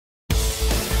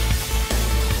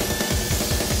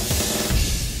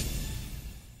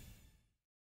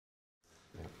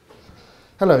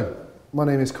Hello, my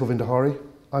name is Kulvinder Hari.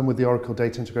 I'm with the Oracle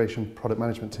Data Integration Product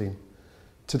Management team.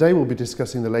 Today we'll be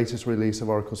discussing the latest release of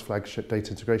Oracle's flagship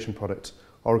data integration product,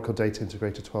 Oracle Data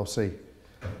Integrator 12c.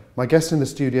 My guest in the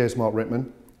studio is Mark Rittman,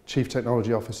 Chief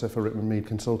Technology Officer for Rittman Mead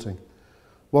Consulting.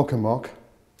 Welcome, Mark.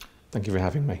 Thank you for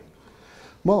having me.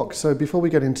 Mark, so before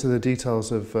we get into the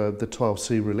details of the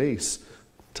 12c release,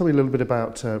 tell me a little bit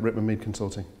about Rittman Mead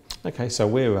Consulting. Okay, so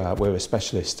we're a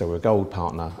specialist, we're a gold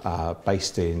partner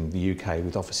based in the UK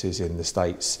with offices in the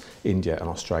States, India and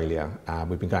Australia.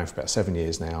 We've been going for about 7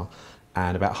 years now,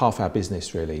 and about half our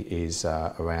business really is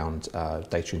around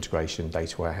data integration,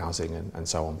 data warehousing and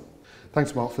so on.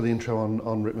 Thanks, Mark, for the intro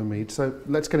on Rittman Mead. So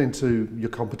let's get into your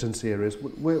competency areas.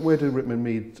 Where do Rittman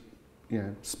Mead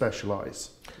specialise?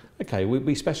 Okay,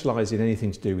 we specialise in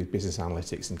anything to do with business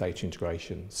analytics and data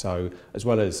integration. So as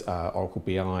well as Oracle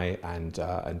BI and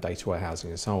data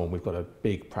warehousing and so on, we've got a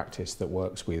big practice that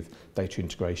works with data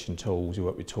integration tools. We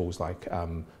work with tools like,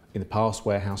 in the past,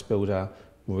 Warehouse Builder,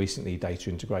 more recently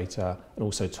Data Integrator, and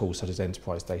also tools such as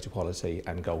Enterprise Data Quality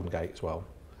and Golden Gate as well.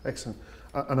 Excellent.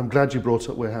 And I'm glad you brought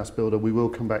up Warehouse Builder. We will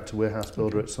come back to Warehouse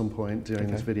Builder at some point during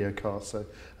this video cast, so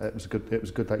it was good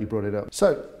that you brought it up.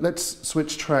 So let's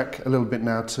switch track a little bit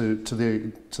now to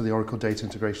the Oracle Data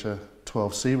Integrator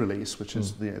 12c release, which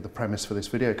is the premise for this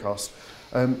video cast.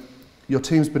 Your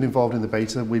team's been involved in the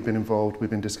beta. We've been involved. We've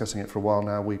been discussing it for a while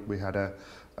now. We had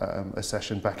a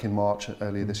session back in March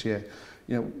earlier this year.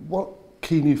 What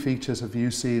key new features have you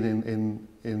seen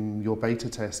in your beta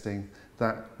testing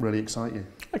that really excite you?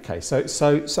 Okay, so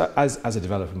as a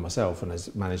developer myself and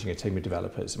as managing a team of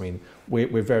developers, I mean,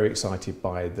 we're very excited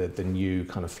by the new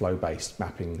kind of flow-based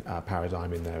mapping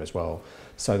paradigm in there as well.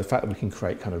 So the fact that we can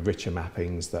create kind of richer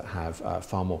mappings that have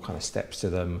far more kind of steps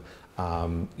to them,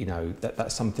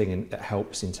 that's something that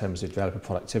helps in terms of developer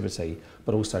productivity,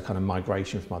 but also kind of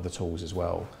migration from other tools as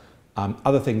well.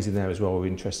 Other things in there as well we're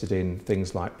interested in,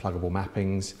 things like pluggable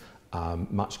mappings,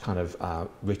 much kind of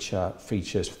richer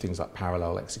features for things like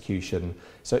parallel execution.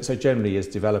 So generally as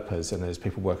developers and as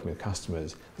people working with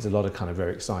customers, there's a lot of kind of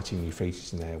very exciting new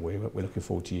features in there we're looking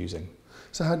forward to using.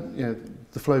 So how,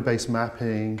 the flow-based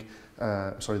mapping,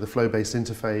 the flow-based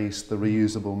interface, the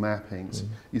reusable mappings,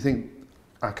 you think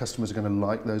our customers are going to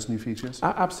like those new features?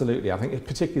 Absolutely. I think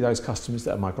particularly those customers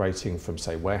that are migrating from,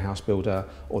 say, Warehouse Builder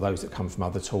or those that come from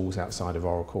other tools outside of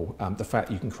Oracle, the fact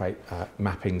that you can create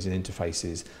mappings and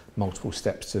interfaces, multiple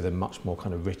steps to them, much more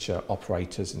kind of richer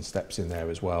operators and steps in there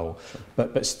as well,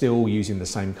 but still using the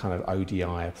same kind of ODI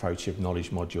approach of knowledge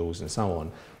modules and so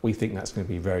on, we think that's going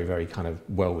to be very, very kind of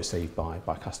well received by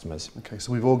customers. Okay,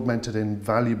 so we've augmented in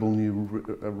valuable new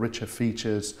richer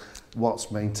features,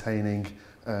 what's maintaining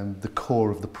the core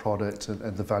of the product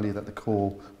and the value that the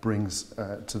core brings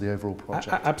to the overall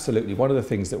project. Absolutely. One of the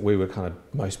things that we were kind of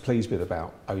most pleased with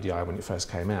about ODI when it first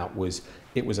came out was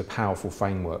it was a powerful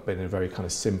framework, but in a very kind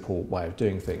of simple way of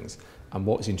doing things. And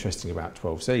what's interesting about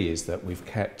 12c is that we've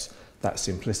kept that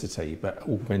simplicity, but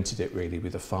augmented it really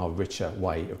with a far richer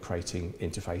way of creating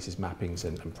interfaces, mappings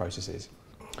and processes.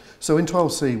 So in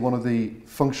 12c, one of the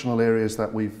functional areas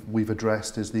that we've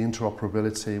addressed is the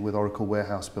interoperability with Oracle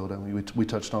Warehouse Builder. We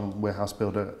touched on Warehouse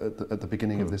Builder at the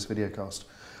beginning of this video cast.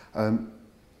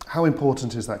 How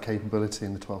important is that capability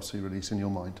in the 12c release in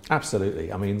your mind?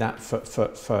 Absolutely. I mean, that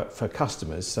for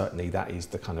customers, certainly that is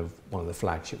the kind of one of the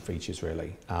flagship features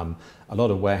really. A lot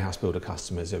of Warehouse Builder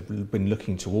customers have been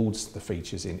looking towards the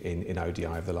features in ODI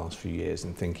over the last few years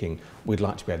and thinking we'd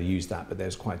like to be able to use that, but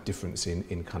there's quite a difference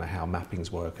in kind of how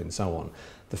mappings work and so on.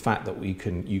 The fact that you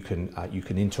can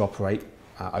interoperate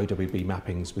OWB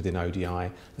mappings within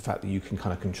ODI, the fact that you can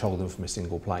kind of control them from a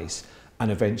single place and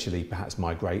eventually perhaps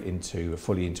migrate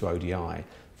fully into ODI,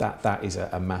 that is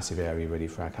a massive area really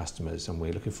for our customers, and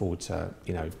we're looking forward to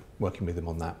working with them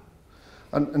on that.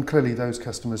 And clearly those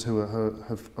customers who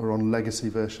are on legacy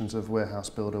versions of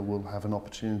Warehouse Builder will have an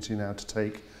opportunity now to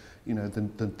take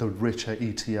the richer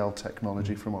ETL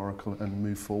technology from Oracle and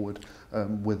move forward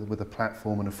with a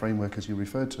platform and a framework, as you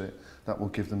referred to it, that will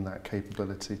give them that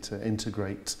capability to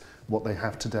integrate what they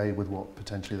have today with what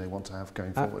potentially they want to have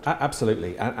going forward.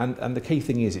 Absolutely, and the key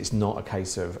thing is it's not a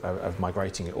case of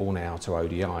migrating it all now to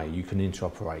ODI. You can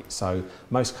interoperate. So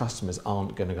most customers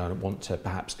aren't going to want to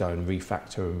perhaps go and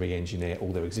refactor and re-engineer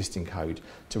all their existing code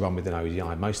to run within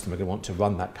ODI. Most of them are going to want to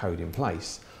run that code in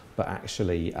place, but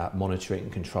actually monitor it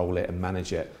and control it and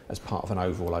manage it as part of an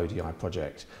overall ODI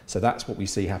project. So that's what we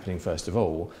see happening first of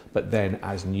all, but then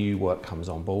as new work comes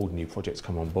on board, new projects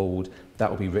come on board, that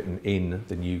will be written in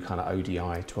the new kind of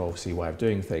ODI 12C way of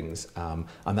doing things, and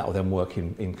that will then work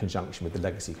in conjunction with the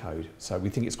legacy code. So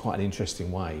we think it's quite an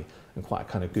interesting way and quite a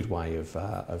kind of good way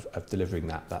of delivering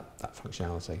that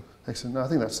functionality. Excellent. No, I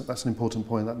think that's an important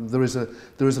point. That there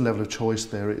is a level of choice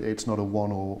there. It's not a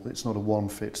one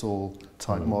fits all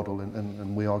type model,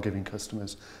 and we are giving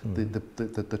customers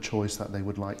the choice that they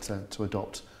would like to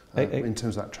adopt. In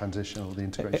terms of that transition or the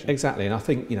integration. Exactly, and I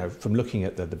think, you know, from looking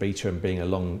at the beta and being a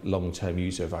long-term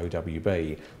user of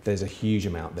OWB, there's a huge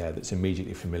amount there that's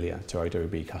immediately familiar to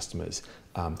OWB customers.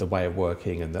 The way of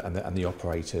working and the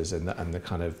operators and the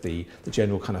kind of the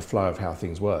general kind of flow of how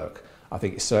things work. I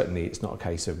think certainly it's not a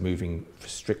case of moving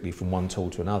strictly from one tool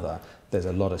to another. There's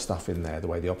a lot of stuff in there, the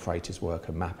way the operators work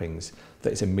and mappings,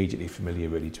 that is immediately familiar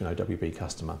really to an OWB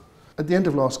customer. At the end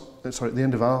of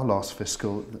our last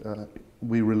fiscal,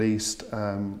 we released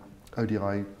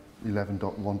ODI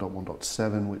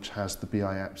 11.1.1.7, which has the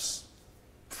BI apps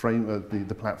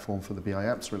the platform for the BI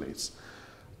apps release.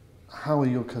 How are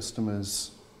your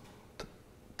customers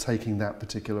taking that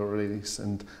particular release,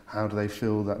 and how do they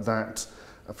feel that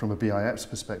from a BI apps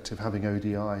perspective, having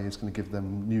ODI is going to give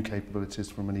them new capabilities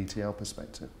from an ETL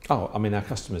perspective? Oh, I mean, our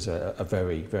customers are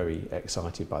very, very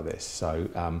excited by this. So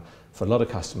for a lot of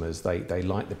customers, they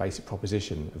like the basic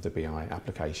proposition of the BI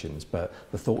applications, but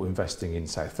the thought of investing in,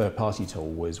 say, a third-party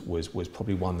tool was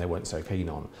probably one they weren't so keen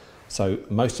on. So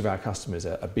most of our customers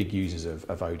are big users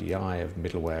of ODI, of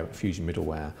middleware, Fusion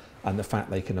middleware, and the fact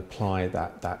they can apply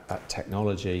that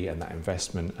technology and that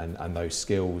investment and those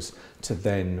skills to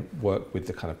then work with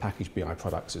the kind of packaged BI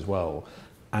products as well,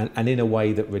 and in a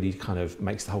way that really kind of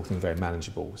makes the whole thing very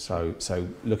manageable. So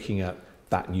looking at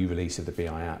that new release of the BI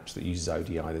apps that uses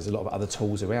ODI, there's a lot of other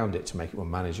tools around it to make it more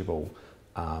manageable.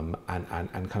 And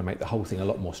kind of make the whole thing a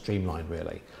lot more streamlined,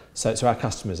 really. So our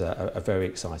customers are very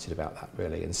excited about that,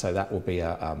 really, and so that will be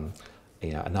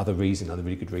another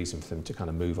really good reason for them to kind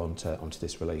of move onto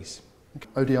this release.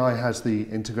 ODI has the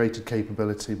integrated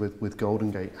capability with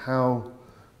Golden Gate. How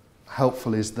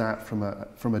helpful is that from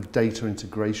a data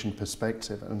integration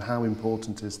perspective, and how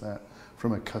important is that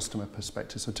from a customer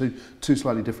perspective? So two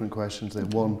slightly different questions there.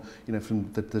 One, you know,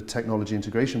 from the technology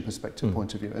integration perspective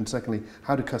point of view, and secondly,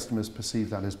 how do customers perceive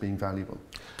that as being valuable?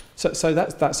 So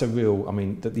that's a real, I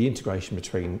mean, the integration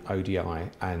between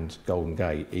ODI and Golden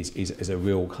Gate is a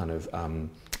real kind of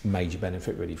major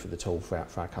benefit really for the tool for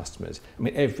our customers. I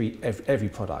mean, every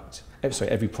project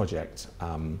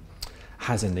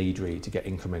has a need really to get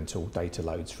incremental data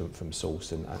loads from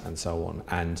source and so on.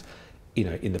 And you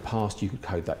know, in the past you could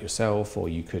code that yourself, or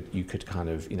you could kind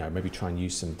of, you know, maybe try and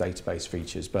use some database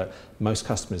features, but most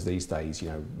customers these days, you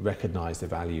know, recognise the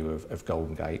value of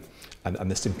Golden Gate and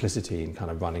the simplicity in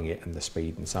kind of running it and the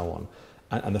speed and so on.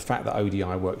 And the fact that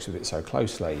ODI works with it so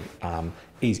closely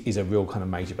is a real kind of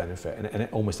major benefit. And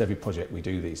almost every project we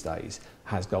do these days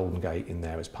has Golden Gate in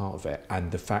there as part of it. And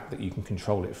the fact that you can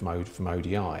control it from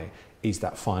ODI is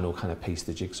that final kind of piece of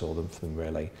the jigsaw for them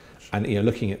really. And you know,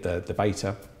 looking at the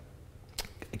beta,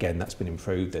 again, that's been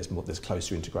improved. There's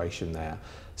closer integration there.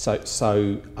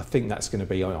 So I think that's going to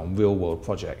be on real world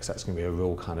projects. That's going to be a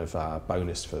real kind of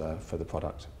bonus for the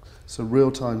product. So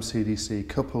real-time CDC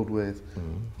coupled with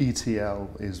ETL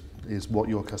is what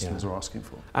your customers are asking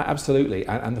for? Absolutely,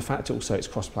 and the fact also it's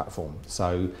cross-platform.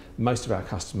 So most of our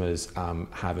customers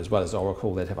have, as well as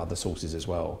Oracle, they'd have other sources as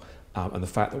well. And the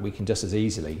fact that we can just as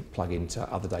easily plug into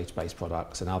other database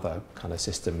products and other kind of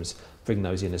systems, bring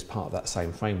those in as part of that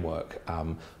same framework,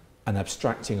 and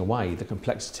abstracting away the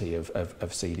complexity of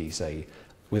CDC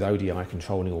with ODI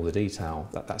controlling all the detail,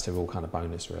 that's a real kind of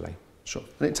bonus really. Sure.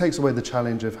 And it takes away the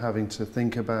challenge of having to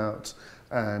think about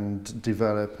and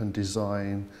develop and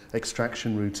design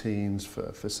extraction routines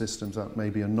for systems that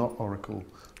maybe are not Oracle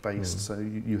based, so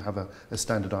you have a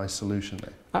standardized solution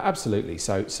there. Absolutely.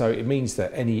 So it means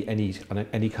that any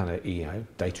kind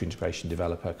of data integration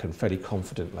developer can fairly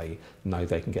confidently know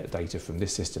they can get data from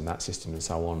this system, that system, and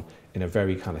so on in a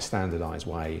very kind of standardized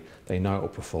way. They know it will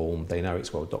perform. They know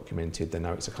it's well documented. They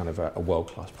know it's a kind of a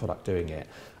world-class product doing it.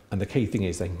 And the key thing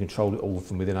is they can control it all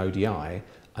from within ODI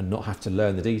and not have to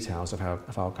learn the details of how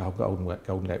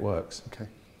Golden Gate works. Okay.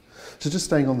 So just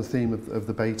staying on the theme of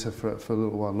the beta for a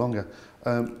little while longer,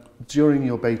 during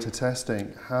your beta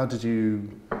testing, how did you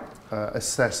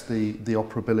assess the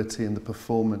operability and the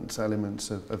performance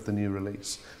elements of the new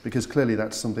release? Because clearly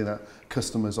that's something that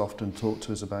customers often talk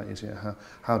to us about, is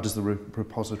how does the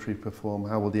repository perform,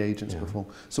 how will the agents perform?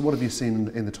 So what have you seen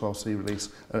in the 12C release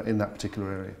in that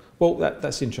particular area? Well,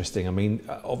 that's interesting. I mean,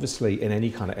 obviously in any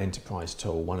kind of enterprise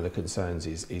tool, one of the concerns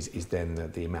is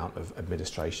then the amount of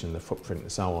administration, the footprint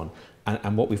and so on.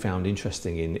 And what we found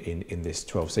interesting in this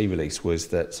 12C release was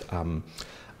that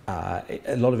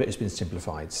a lot of it has been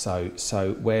simplified.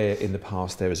 So where in the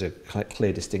past there was a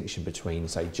clear distinction between,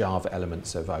 say, Java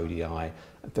elements of ODI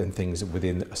and things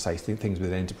within, say, things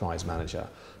within Enterprise Manager,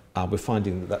 we're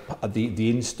finding that the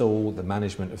install, the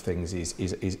management of things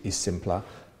is simpler.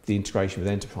 The integration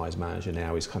with Enterprise Manager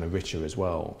now is kind of richer as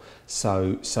well.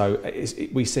 So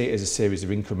we see it as a series of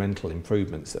incremental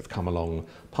improvements that have come along,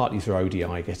 partly through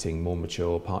ODI getting more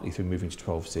mature, partly through moving to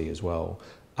 12C as well.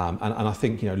 And I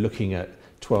think, looking at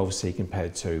 12C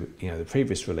compared to, the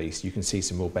previous release, you can see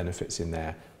some more benefits in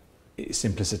there,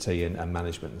 simplicity and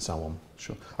management and so on.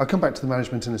 Sure. I'll come back to the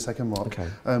management in a second, Mark. Okay.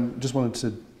 Just wanted to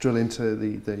drill into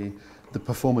the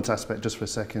performance aspect just for a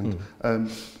second.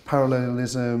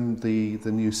 Parallelism,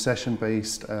 the new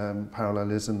session-based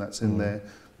parallelism that's in there.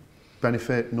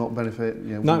 Benefit, not benefit?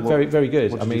 No, very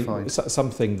good. I mean,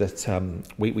 something that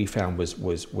we found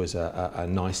was a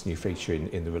nice new feature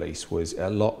in the release was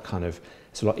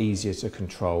it's a lot easier to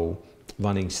control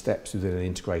running steps within an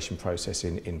integration process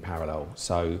in parallel.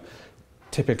 So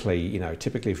typically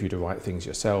if you were to write things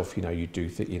yourself, you do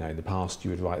in the past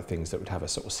you would write things that would have a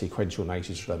sort of sequential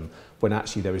nature to them when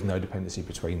actually there is no dependency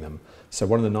between them. So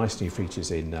one of the nice new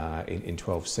features in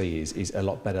 12C is a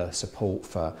lot better support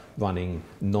for running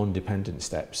non-dependent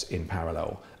steps in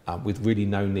parallel, with really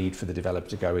no need for the developer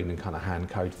to go in and kind of hand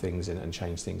code things and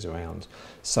change things around.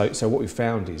 So what we've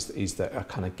found is that a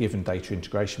kind of given data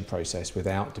integration process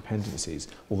without dependencies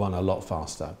will run a lot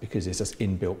faster because there's this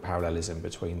inbuilt parallelism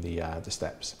between the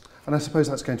steps. And I suppose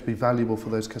that's going to be valuable for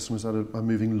those customers that are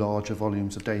moving larger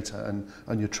volumes of data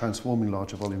and you're transforming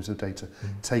larger volumes of data.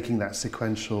 Taking that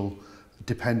sequential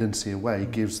dependency away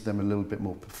gives them a little bit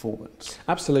more performance.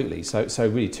 Absolutely. So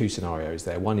really two scenarios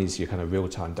there. One is your kind of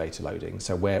real-time data loading,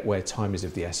 so where time is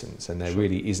of the essence and there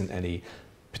really isn't any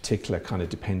particular kind of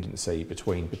dependency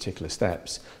between particular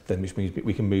steps, then which means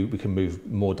we can move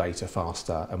more data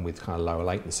faster and with kind of lower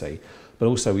latency. But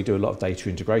also we do a lot of data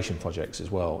integration projects as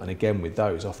well, and again with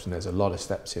those often there's a lot of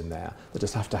steps in there that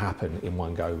just have to happen in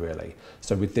one go really.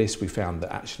 So with this we found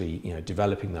that actually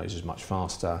developing those is much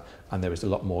faster and there is a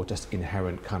lot more just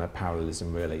inherent kind of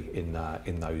parallelism really in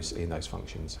those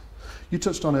functions. You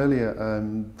touched on earlier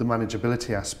the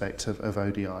manageability aspect of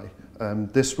ODI.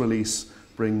 This release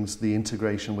brings the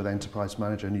integration with Enterprise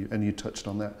Manager, and you touched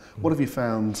on that. What have you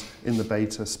found in the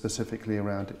beta specifically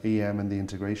around EM and the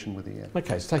integration with EM?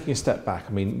 Okay, so taking a step back,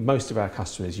 I mean, most of our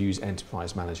customers use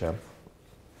Enterprise Manager,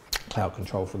 Cloud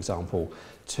Control, for example,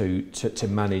 to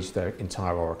manage their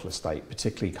entire Oracle estate,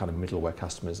 particularly kind of middleware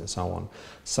customers and so on.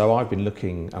 So I've been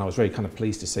looking, and I was very kind of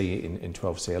pleased to see in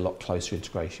 12C a lot closer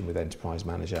integration with Enterprise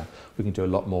Manager. We can do a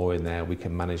lot more in there, we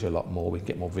can manage a lot more, we can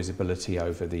get more visibility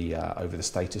over the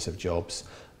status of jobs,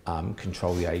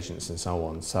 control the agents and so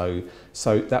on. So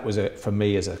that was for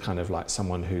me as a kind of like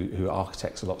someone who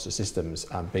architects lots of systems,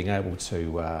 being able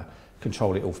to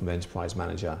control it all from the Enterprise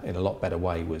Manager in a lot better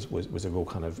way was a real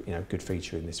kind of good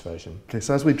feature in this version. Okay,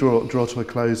 so as we draw to a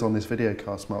close on this video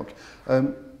cast, Mark,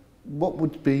 what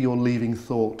would be your leaving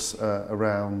thoughts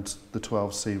around the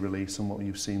 12C release and what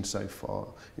you've seen so far?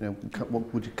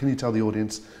 Can you tell the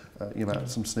audience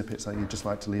some snippets that you'd just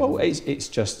like to leave? Well, it's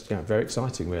just very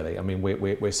exciting, really. I mean,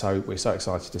 we're so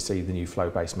excited to see the new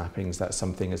flow-based mappings. That's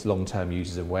something as long-term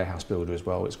users of Warehouse Builder as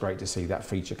well. It's great to see that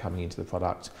feature coming into the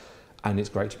product. And it's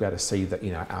great to be able to see that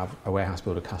our Warehouse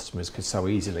Builder customers could so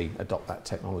easily adopt that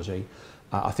technology.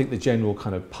 I think the general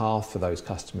kind of path for those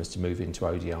customers to move into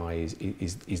ODI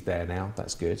is there now.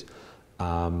 That's good.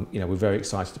 We're very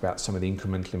excited about some of the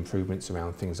incremental improvements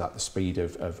around things like the speed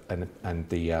and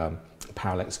the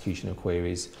parallel execution of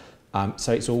queries.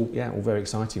 So it's all very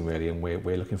exciting really, and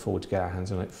we're looking forward to get our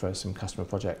hands on it for some customer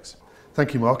projects.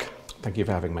 Thank you, Mark. Thank you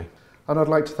for having me. And I'd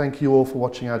like to thank you all for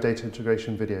watching our data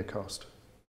integration videocast.